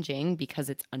challenging because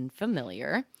it's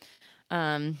unfamiliar.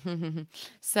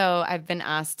 So I've been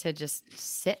asked to just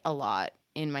sit a lot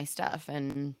in my stuff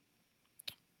and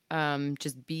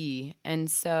just be. And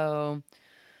so,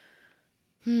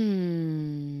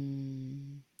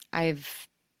 hmm, I've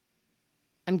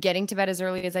I'm getting to bed as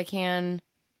early as I can.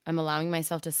 I'm allowing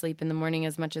myself to sleep in the morning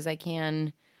as much as I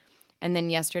can. And then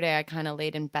yesterday I kind of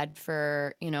laid in bed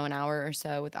for, an hour or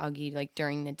so with Augie like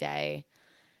during the day.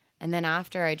 And then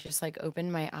after I just like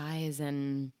opened my eyes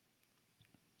and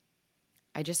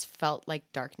I just felt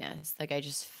like darkness. Like I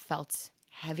just felt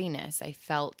heaviness. I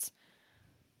felt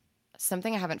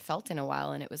something I haven't felt in a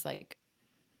while. And it was like,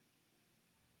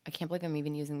 I can't believe I'm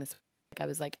even using this. Like I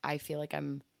was like, I feel like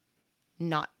I'm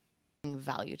not bringing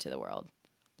value to the world.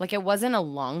 Like it wasn't a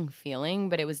long feeling,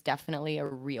 but it was definitely a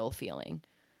real feeling.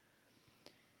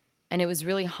 And it was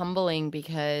really humbling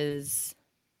because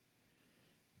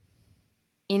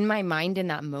in my mind in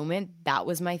that moment, that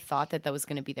was my thought that was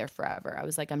going to be there forever. I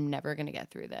was like, I'm never going to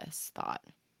get through this thought.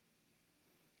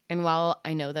 And while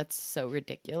I know that's so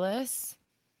ridiculous,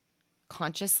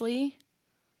 consciously,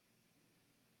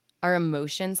 our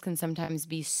emotions can sometimes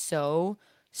be so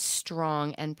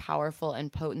strong and powerful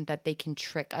and potent that they can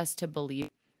trick us to believe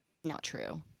it's not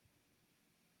true.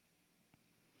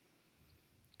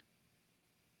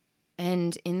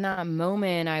 And in that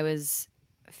moment, I was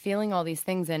feeling all these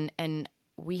things, and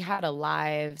we had a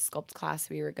live sculpt class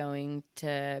we were going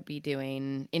to be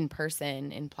doing in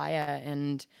person in Playa.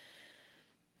 And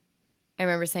I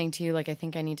remember saying to you, like, I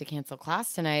think I need to cancel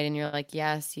class tonight. And you're like,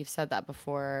 yes, you've said that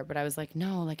before. But I was like,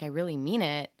 no, like, I really mean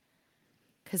it.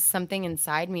 Because something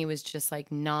inside me was just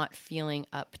like not feeling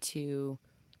up to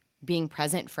being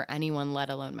present for anyone, let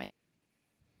alone my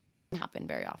happen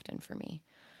very often for me.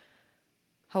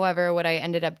 However, what I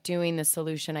ended up doing, the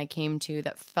solution I came to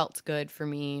that felt good for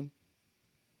me,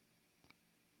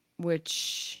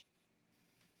 which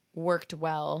worked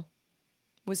well,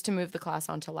 was to move the class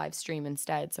onto live stream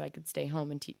instead so I could stay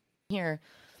home and teach here.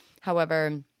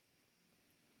 However,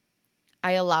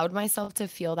 I allowed myself to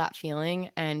feel that feeling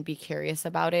and be curious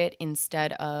about it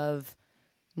instead of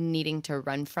needing to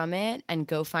run from it and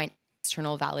go find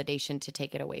external validation to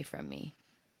take it away from me.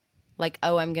 Like,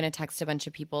 oh, I'm going to text a bunch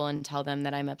of people and tell them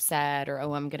that I'm upset, or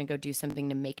oh, I'm going to go do something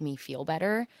to make me feel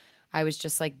better. I was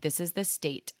just like, this is the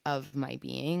state of my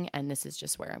being, and this is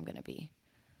just where I'm going to be.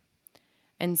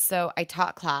 And so I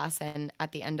taught class, and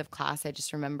at the end of class, I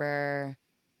just remember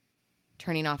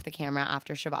turning off the camera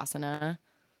after Shavasana.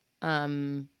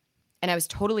 And I was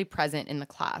totally present in the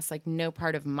class, like no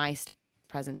part of my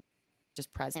present,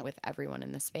 just present with everyone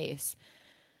in the space.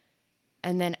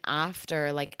 And then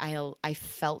after, like I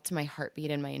felt my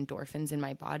heartbeat and my endorphins in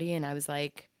my body, and I was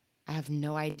like, I have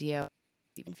no idea what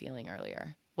I was even feeling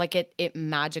earlier. Like it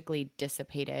magically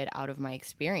dissipated out of my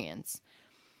experience.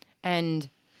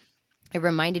 And it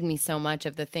reminded me so much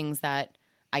of the things that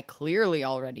I clearly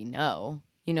already know.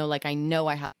 Like I know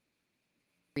I have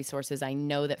resources. I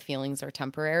know that feelings are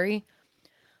temporary,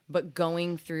 but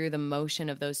going through the motion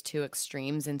of those two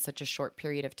extremes in such a short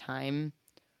period of time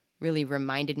really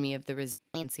reminded me of the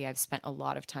resiliency I've spent a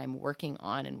lot of time working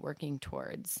on and working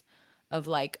towards of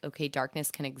like, okay, darkness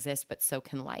can exist, but so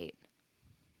can light.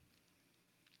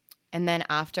 And then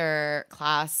after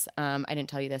class, I didn't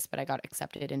tell you this, but I got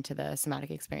accepted into the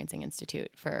Somatic Experiencing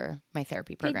Institute for my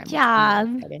therapy Good program, which I'm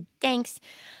really job. excited. Thanks.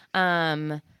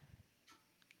 Um,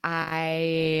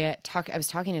 I was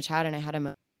talking to Chad, and I had a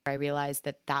moment where I realized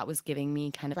that was giving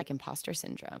me kind of like imposter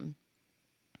syndrome.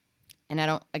 And I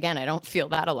don't feel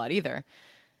that a lot either.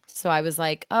 So I was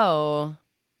like, oh,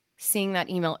 seeing that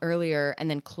email earlier and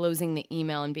then closing the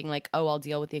email and being like, oh, I'll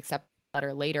deal with the acceptance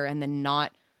letter later, and then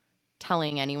not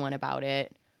telling anyone about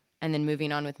it, and then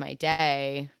moving on with my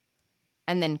day,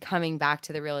 and then coming back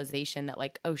to the realization that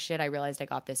like, oh shit, I realized I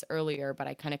got this earlier, but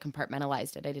I kind of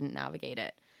compartmentalized it. I didn't navigate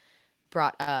it.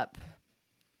 Brought up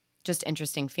just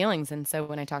interesting feelings. And so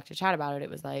when I talked to Chad about it, it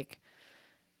was like,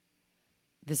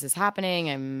 this is happening.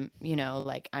 I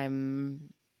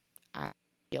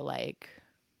feel like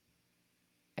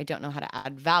I don't know how to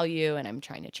add value, and I'm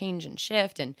trying to change and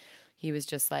shift. And he was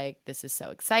just like, this is so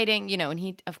exciting, and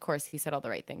he, of course, he said all the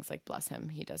right things, like, bless him,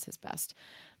 he does his best.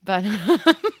 But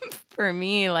for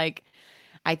me, like,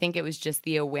 I think it was just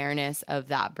the awareness of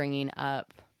that bringing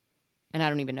up, and I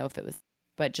don't even know if it was,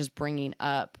 but just bringing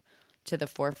up to the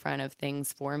forefront of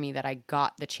things for me that I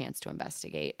got the chance to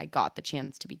investigate. I got the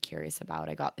chance to be curious about.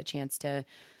 I got the chance to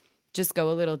just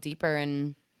go a little deeper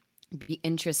and be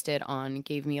interested on,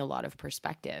 gave me a lot of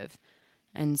perspective.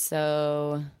 And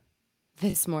so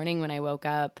this morning when I woke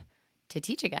up to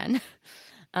teach again,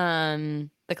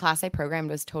 the class I programmed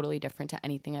was totally different to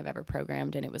anything I've ever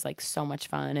programmed. And it was like so much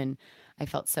fun. And I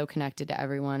felt so connected to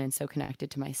everyone and so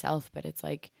connected to myself. But it's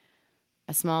like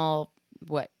a small,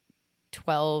 what,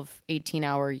 12,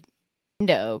 18-hour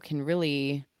window can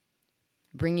really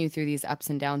bring you through these ups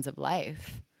and downs of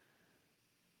life.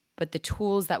 But the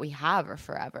tools that we have are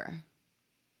forever.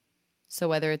 So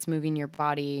whether it's moving your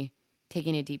body,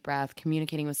 taking a deep breath,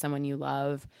 communicating with someone you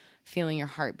love, feeling your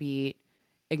heartbeat,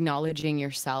 acknowledging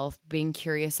yourself, being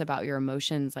curious about your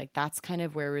emotions, like that's kind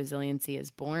of where resiliency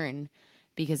is born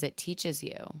because it teaches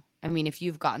you. I mean, if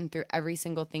you've gotten through every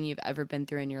single thing you've ever been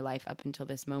through in your life up until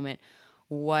this moment,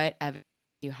 what evidence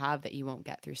do you have that you won't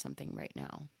get through something right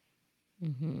now?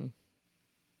 Mm-hmm.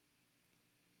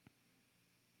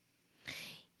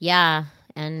 Yeah.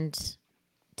 And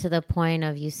to the point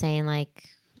of you saying, like,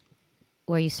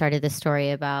 where you started the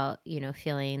story about,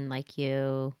 feeling like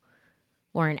you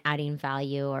weren't adding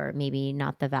value or maybe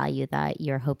not the value that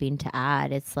you're hoping to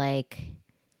add, it's like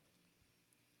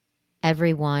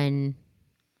everyone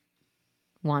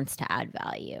wants to add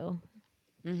value,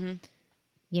 Mm-hmm.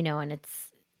 and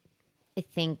I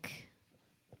think,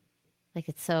 like,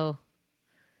 it's so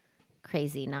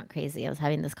crazy, not crazy. I was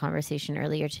having this conversation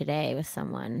earlier today with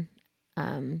someone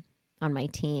um, on my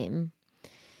team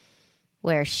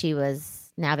where she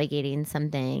was navigating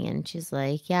something and she's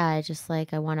like, yeah,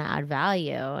 I want to add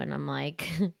value. And I'm like,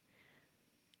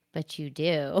 but you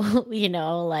do,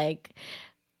 like,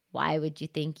 why would you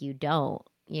think you don't?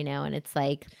 And it's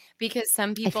like, Because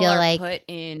some I people feel are like, put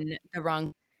in the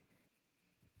wrong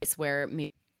place where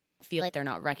maybe feel like they're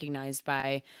not recognized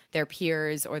by their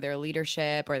peers or their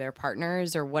leadership or their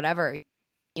partners or whatever.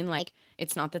 In like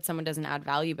it's not that someone doesn't add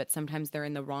value, but sometimes they're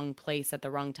in the wrong place at the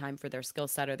wrong time for their skill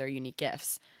set or their unique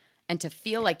gifts. And to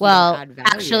feel like you don't well, add value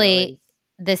actually,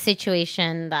 is the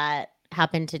situation that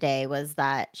happened today was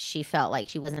that she felt like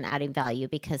she wasn't adding value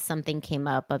because something came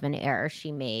up of an error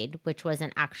she made, which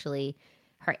wasn't actually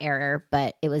her error,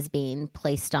 but it was being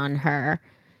placed on her.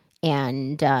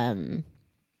 And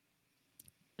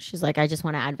she's like, I just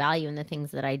want to add value in the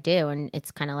things that I do. And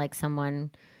it's kind of like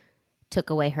someone took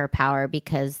away her power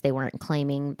because they weren't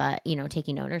claiming that,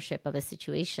 taking ownership of a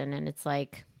situation. And it's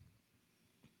like,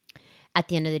 at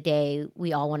the end of the day,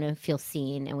 we all want to feel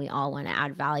seen and we all want to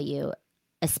add value,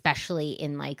 especially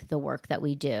in like the work that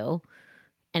we do.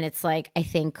 And it's like, I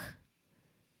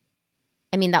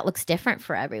mean, that looks different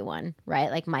for everyone, right?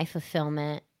 Like my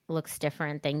fulfillment looks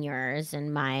different than yours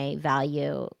and my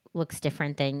value looks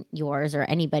different than yours or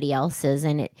anybody else's.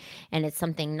 And it's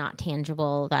something not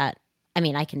tangible that, I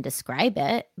mean, I can describe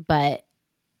it, but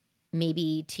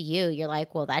maybe to you you're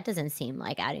like, well, that doesn't seem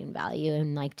like adding value,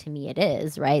 and like to me it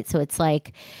is, right? So it's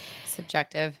like,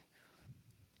 subjective.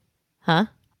 huh?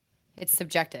 It's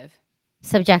subjective.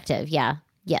 Subjective, yeah.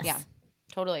 Yeah, Yes.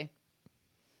 totally.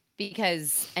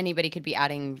 Because anybody could be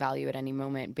adding value at any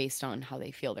moment based on how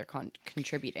they feel they're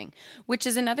contributing, which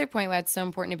is another point why it's so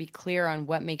important to be clear on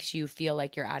what makes you feel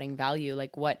like you're adding value.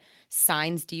 Like, what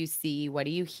signs do you see? What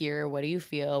do you hear? What do you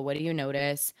feel? What do you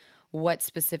notice? What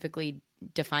specifically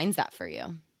defines that for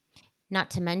you?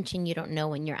 Not to mention, you don't know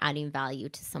when you're adding value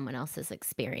to someone else's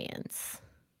experience.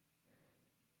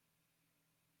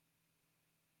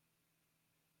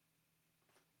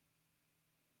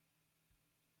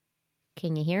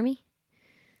 Can you hear me?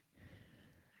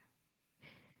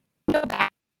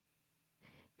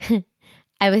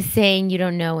 I was saying you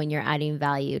don't know when you're adding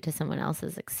value to someone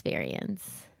else's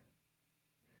experience.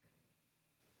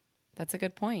 That's a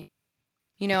good point.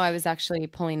 I was actually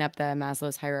pulling up the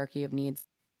Maslow's hierarchy of needs.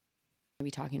 We'll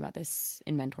be talking about this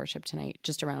in mentorship tonight,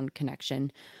 just around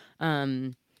connection.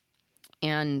 Um,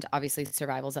 and obviously,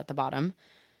 survival's at the bottom.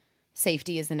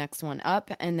 Safety is the next one up.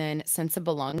 And then sense of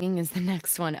belonging is the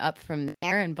next one up from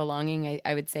there. And belonging,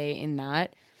 I would say, in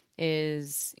that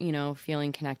is,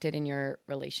 feeling connected in your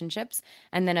relationships.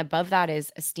 And then above that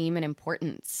is esteem and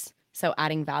importance. So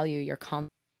adding value, your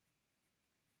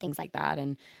things like that.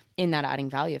 And in that adding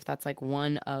value, if that's like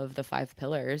one of the five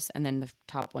pillars, and then the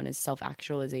top one is self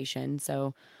actualization.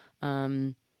 So,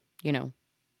 um, you know,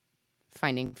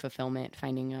 finding fulfillment,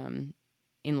 finding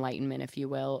enlightenment, if you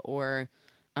will, or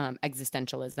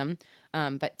existentialism.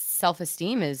 But self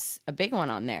esteem is a big one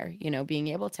on there, being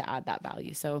able to add that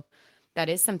value. So that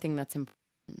is something that's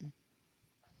important.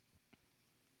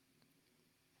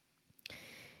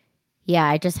 Yeah,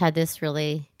 I just had this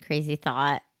really crazy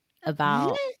thought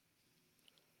about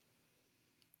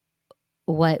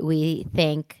what we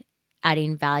think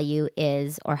adding value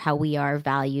is or how we are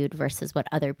valued versus what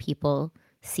other people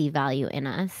see value in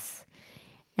us.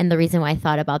 And the reason why I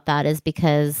thought about that is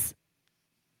because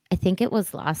I think it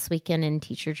was last weekend in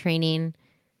teacher training,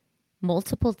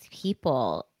 multiple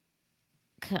people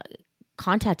c-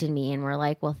 contacted me and were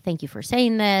like, well, thank you for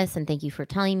saying this and thank you for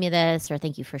telling me this or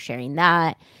thank you for sharing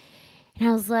that. And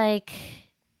I was like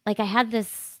I had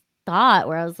this thought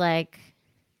where I was like,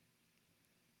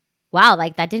 wow,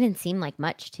 like that didn't seem like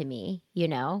much to me, you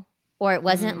know? Or it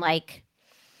wasn't like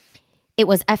it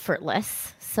was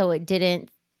effortless. So it didn't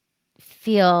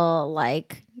feel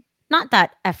like, not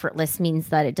that effortless means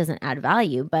that it doesn't add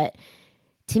value, but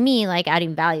to me, like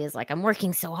adding value is like I'm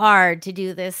working so hard to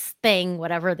do this thing,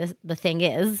 whatever the thing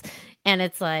is. And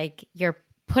it's like you're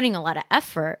putting a lot of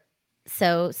effort.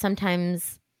 So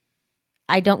sometimes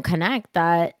I don't connect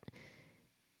that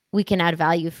we can add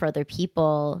value for other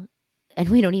people and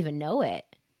we don't even know it.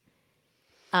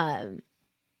 Um,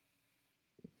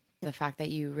 The fact that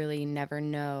you really never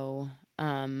know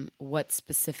what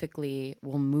specifically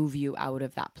will move you out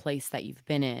of that place that you've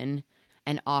been in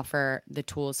and offer the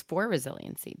tools for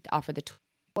resiliency, offer the tools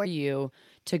for you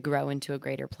to grow into a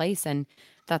greater place. And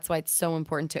that's why it's so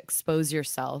important to expose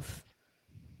yourself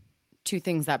to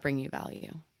things that bring you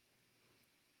value,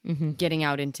 mm-hmm. getting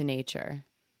out into nature,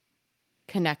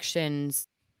 connections,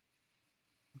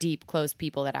 deep, close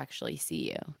people that actually see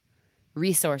you,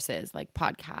 resources like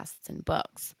podcasts and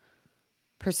books,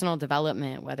 personal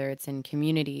development, whether it's in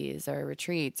communities or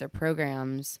retreats or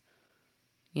programs,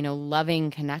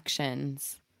 loving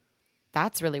connections.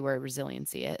 That's really where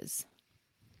resiliency is.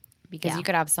 Because Yeah. you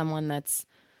could have someone that's,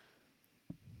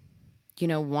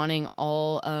 wanting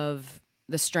all of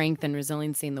the strength and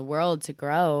resiliency in the world to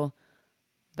grow,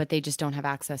 but they just don't have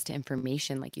access to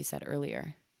information, like you said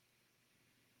earlier.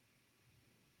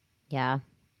 Yeah.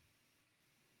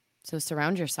 So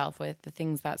surround yourself with the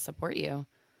things that support you,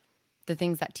 the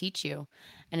things that teach you.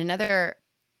 And another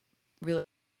really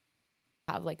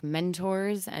have like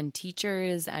mentors and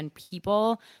teachers and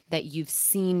people that you've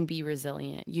seen be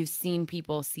resilient. You've seen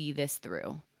people see this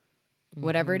through.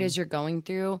 Whatever it Mm-hmm. is you're going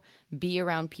through, be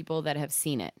around people that have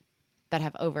seen it, that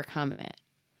have overcome it.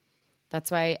 That's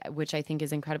why, which I think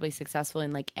is incredibly successful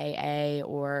in like AA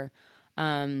or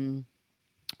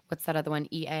what's that other one?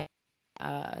 EA.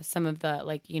 Some of the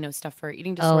like, stuff for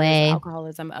eating disorders, OA.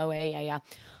 alcoholism, OA, yeah.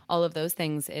 All of those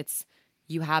things. It's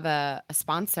you have a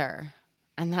sponsor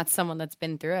and that's someone that's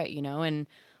been through it, and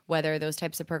whether those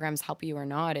types of programs help you or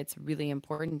not, it's really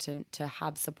important to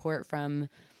have support from,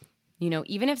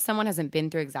 even if someone hasn't been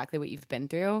through exactly what you've been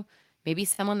through, maybe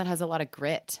someone that has a lot of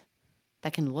grit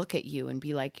that can look at you and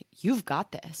be like, you've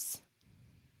got this.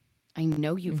 I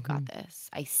know you've Mm-hmm. got this.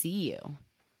 I see you,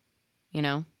 you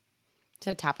know,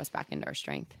 to tap us back into our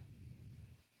strength.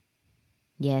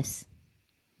 Yes.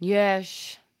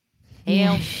 Yes.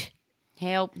 Help. Yes.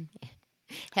 Help.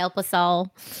 Help us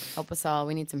all. Help us all.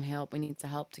 We need some help. We need some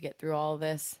help to get through all of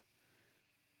this.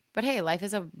 But hey, life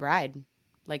is a ride.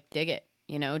 Like, dig it,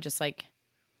 just like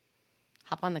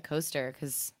hop on the coaster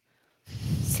because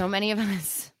so many of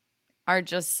us are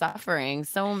just suffering.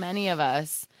 So many of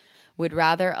us would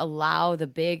rather allow the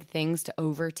big things to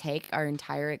overtake our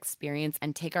entire experience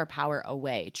and take our power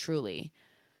away, truly,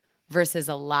 versus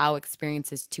allow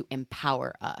experiences to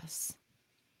empower us.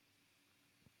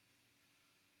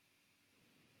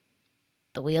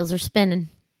 The wheels are spinning.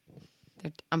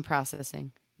 I'm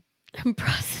processing. I'm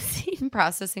processing. I'm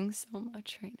processing so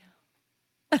much right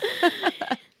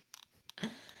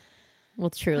Well,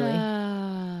 truly.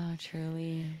 now.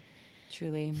 Truly.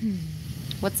 Truly.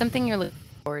 What's something you're looking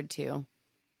forward to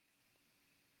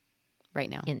right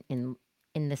now In in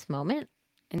in this moment,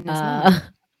 in this moment? uh,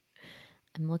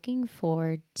 I'm looking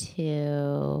forward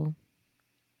to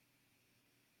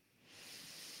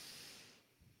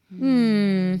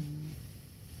Hmm.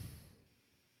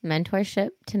 mentorship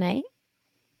tonight.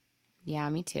 Yeah,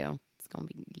 me too. It's going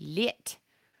to be lit.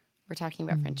 We're talking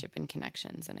about friendship and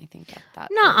connections, and I think that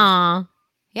is, Nuh-uh.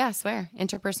 yeah, I swear,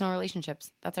 interpersonal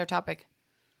relationships. That's our topic.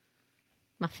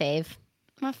 My fave.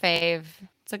 My fave.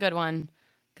 It's a good one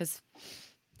because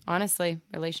honestly,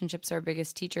 relationships are our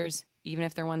biggest teachers, even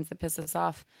if they're ones that piss us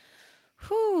off.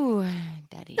 Whew,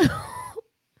 daddy.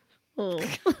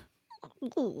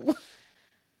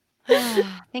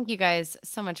 Thank you guys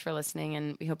so much for listening,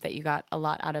 and we hope that you got a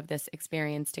lot out of this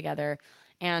experience together.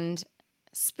 And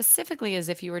specifically, as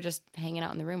if you were just hanging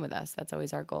out in the room with us, that's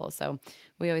always our goal. So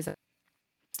we always have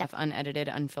stuff unedited,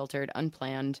 unfiltered,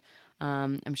 unplanned.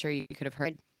 I'm sure you could have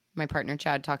heard my partner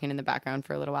Chad talking in the background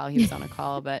for a little while. He was on a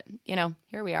call, but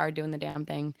here we are doing the damn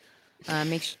thing.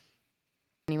 Make sure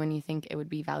anyone you think it would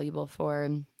be valuable for,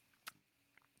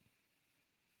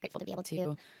 grateful to be able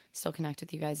to still connect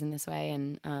with you guys in this way.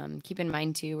 And keep in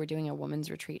mind, too, we're doing a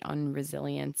women's retreat on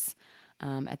resilience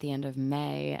at the end of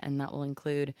May, and that will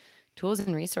include tools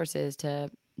and resources to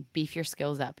beef your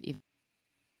skills up, even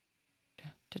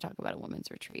to talk about a women's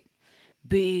retreat.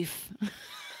 Beef.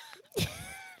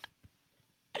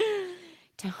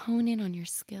 To hone in on your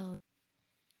skills.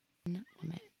 Woman.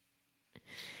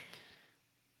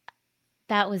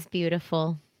 That was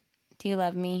beautiful. Do you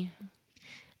love me?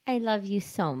 I love you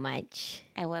so much.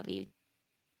 I love you.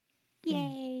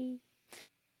 Yay.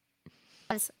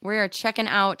 We are checking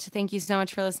out. Thank you so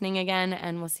much for listening again,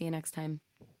 and we'll see you next time.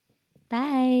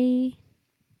 Bye.